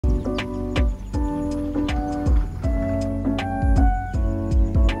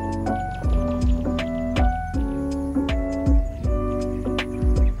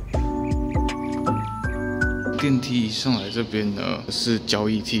梯一上来这边呢是交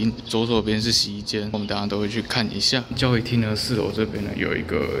易厅，左手边是洗衣间，我们等下都会去看一下。交易厅呢4楼这边呢有一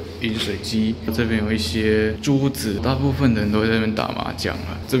个饮水机，这边有一些桌子，大部分的人都会在这边打麻将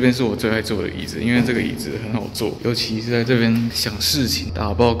啊。这边是我最爱坐的椅子，因为这个椅子很好坐，尤其是在这边想事情、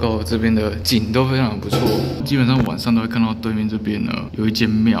打报告，这边的景都非常不错。基本上晚上都会看到对面这边呢有一间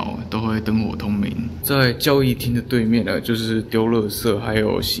庙，都会灯火通明。在交易厅的对面呢，就是丢垃圾还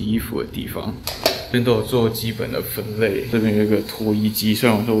有洗衣服的地方。这边都有做基本的分类，这边有一个脱衣机，虽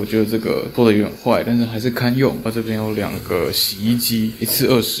然我觉得这个做的有点坏，但是还是堪用。这边有2个洗衣机，一次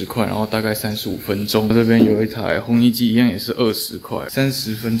20块，然后大概35分钟。这边有一台烘衣机，一样也是20块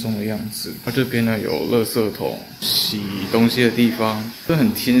，30分钟的样子。这边呢有垃圾桶、洗东西的地方，这很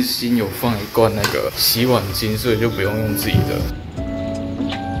贴心，有放一罐那个洗碗巾，所以就不用用自己的。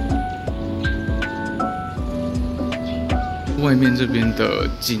外面这边的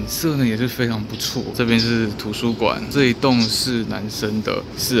景色呢也是非常不错，这边是图书馆，这一栋是男生的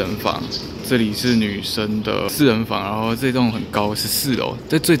4人房，这里是女生的4人房，然后这栋很高是4楼，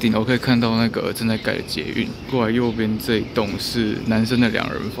在最顶楼可以看到那个正在盖的捷运。过来右边这一栋是男生的2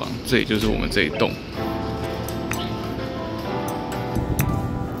人房，这里就是我们这一栋。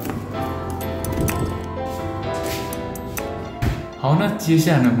好，那接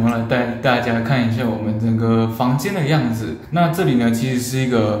下来呢，我们来带大家看一下我们整个房间的样子。那这里呢，其实是一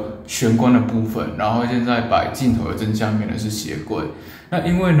个玄关的部分，然后现在摆镜头的正下面呢是鞋柜。那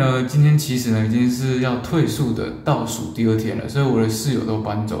因为呢，今天其实呢已经是要退宿的倒数第2天了，所以我的室友都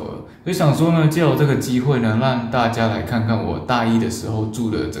搬走了，所以想说呢，借由这个机会呢，让大家来看看我大一的时候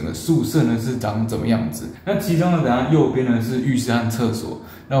住的整个宿舍呢是长怎么样子。那其中呢，等下右边呢是浴室和厕所，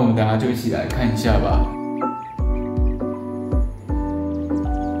那我们等下就一起来看一下吧。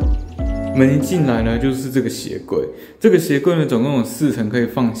门一进来呢，就是这个鞋柜。这个鞋柜呢，总共有4层可以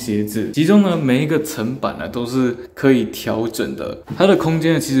放鞋子，其中呢每一个层板呢都是可以调整的。它的空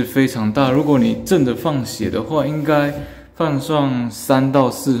间呢其实非常大，如果你正着放鞋的话，应该放上3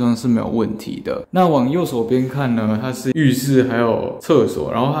到4双是没有问题的。那往右手边看呢，它是浴室还有厕所，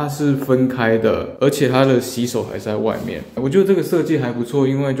然后它是分开的，而且它的洗手台在外面。我觉得这个设计还不错，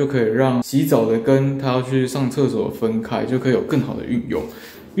因为就可以让洗澡的跟他要去上厕所分开，就可以有更好的运用。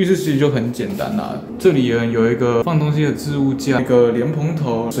浴室其实就很简单啦，这里有一个放东西的置物架，一个莲蓬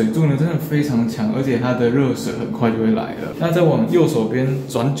头，水柱呢真的非常强，而且它的热水很快就会来了。那再往右手边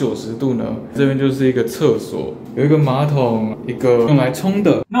转90度呢，这边就是一个厕所，有一个马桶，一个用来冲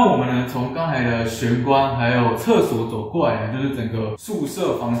的。那我们呢从刚才的玄关还有厕所走过来呢，就是整个宿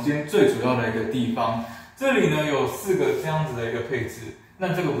舍房间最主要的一个地方。这里呢有4个这样子的一个配置，那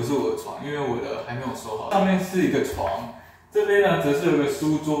这个不是我的床，因为我的还没有收好，上面是一个床。这边呢，则是有个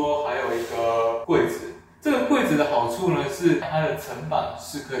书桌，还有一个柜子。这个柜子的好处呢，是它的层板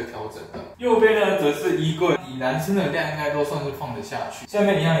是可以调整的。右边呢，则是衣柜，以男生的量应该都算是放得下去。下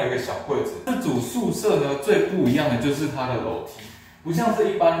面一样有一个小柜子。这组宿舍呢，最不一样的就是它的楼梯，不像是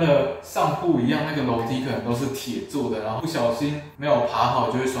一般的上铺一样，那个楼梯可能都是铁做的，然后不小心没有爬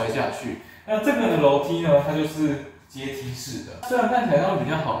好就会摔下去。那这个的楼梯呢，它就是阶梯式的，虽然看起来它比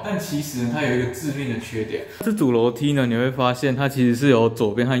较好，但其实它有一个致命的缺点。这组楼梯呢，你会发现它其实是由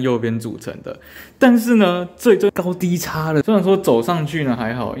左边和右边组成的，但是呢，最高低差的。虽然说走上去呢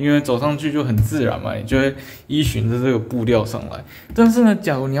还好，因为走上去就很自然嘛，你就会依循着这个步调上来。但是呢，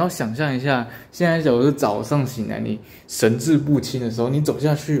假如你要想象一下，现在假如是早上醒来，你神志不清的时候，你走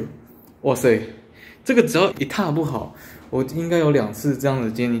下去，哇塞，这个只要一踏不好，我应该有2次这样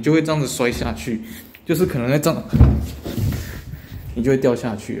的经验，你就会这样子摔下去。就是可能在这样，你就会掉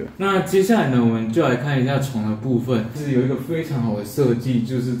下去了。那接下来呢，我们就来看一下床的部分，是有一个非常好的设计，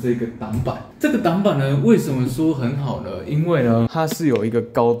就是这个挡板。这个挡板呢，为什么说很好呢？因为呢，它是有一个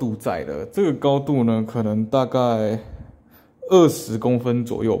高度在的，这个高度呢，可能大概20公分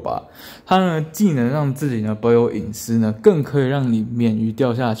左右吧。它呢既能让自己呢保有隐私呢，更可以让你免于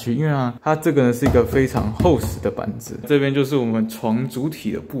掉下去。因为啊，它这个呢是一个非常厚实的板子。这边就是我们床主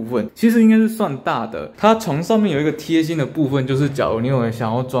体的部分，其实应该是算大的。它床上面有一个贴心的部分，就是假如你有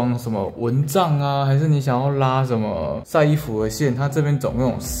想要装什么蚊帐啊，还是你想要拉什么晒衣服的线，它这边总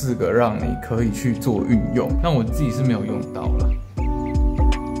共有4个让你可以去做运用。那我自己是没有用到了。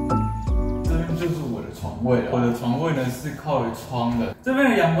我的床位呢是靠于窗的，这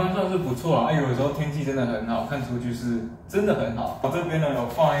边的阳光算是不错啦。有时候天气真的很好，看出去是真的很好。我这边呢有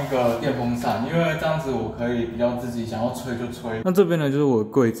放一个电风扇，因为这样子我可以比较自己想要吹就吹。那这边呢就是我的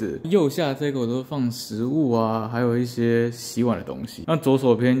柜子，右下这个我都放食物啊，还有一些洗碗的东西。那左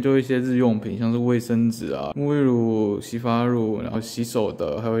手边就一些日用品，像是卫生纸啊、沐浴乳、洗发乳，然后洗手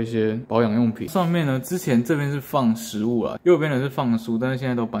的，还有一些保养用品。上面呢之前这边是放食物啦，右边呢是放书，但是现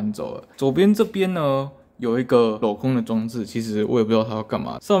在都搬走了。左边这边呢有一个镂空的装置，其实我也不知道它要干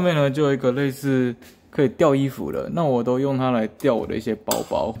嘛。上面呢就有一个类似可以吊衣服的，那我都用它来吊我的一些包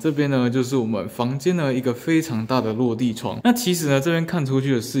包。这边呢就是我们房间的一个非常大的落地窗。那其实呢这边看出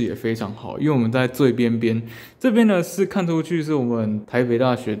去的视野非常好，因为我们在最边边，这边呢是看出去是我们台北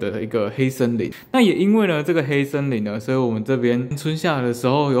大学的一个黑森林。那也因为呢这个黑森林呢，所以我们这边春夏的时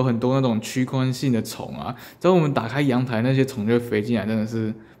候有很多那种趋光性的虫啊，只要我们打开阳台，那些虫就会飞进来，真的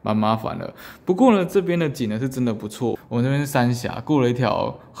是蛮麻烦的。不过呢这边的景呢是真的不错，我们这边是三峡，过了一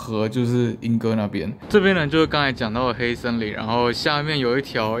条河就是莺歌那边。这边呢就是刚才讲到的黑森林，然后下面有一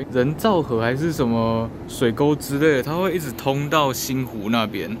条人造河还是什么水沟之类的，它会一直通到新湖那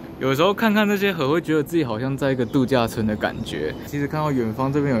边。有时候看看这些河，会觉得自己好像在一个度假村的感觉。其实看到远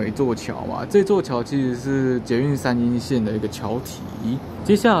方这边有一座桥嘛，这座桥其实是捷运3鶯线的一个桥体。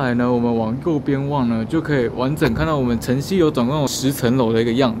接下来呢，我们往右边望呢，就可以完整看到我们晨曦楼总共有10层楼的一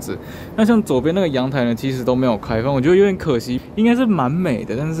个样子。那像左边那个阳台呢，其实都没有开放，我觉得有点可惜，应该是蛮美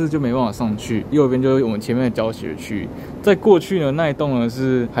的，但是就没办法上去。右边就是我们前面的教学区，在过去呢那一栋呢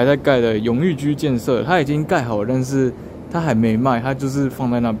是还在盖的永裕居建设，它已经盖好了，但是它还没卖，它就是放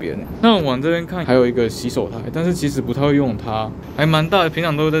在那边。那我们往这边看，还有一个洗手台，但是其实不太会用它，还蛮大的，平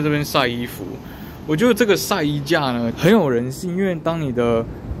常都在这边晒衣服。我觉得这个晒衣架呢很有人性，因为当你的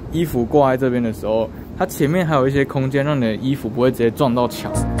衣服挂在这边的时候，它前面还有一些空间，让你的衣服不会直接撞到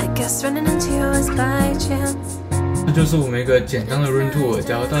墙。那就是我们一个简单的 room tour，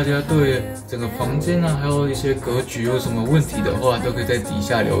 假如大家对整个房间啊，还有一些格局有什么问题的话，都可以在底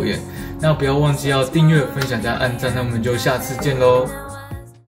下留言。那不要忘记要订阅、分享加按赞，那我们就下次见喽。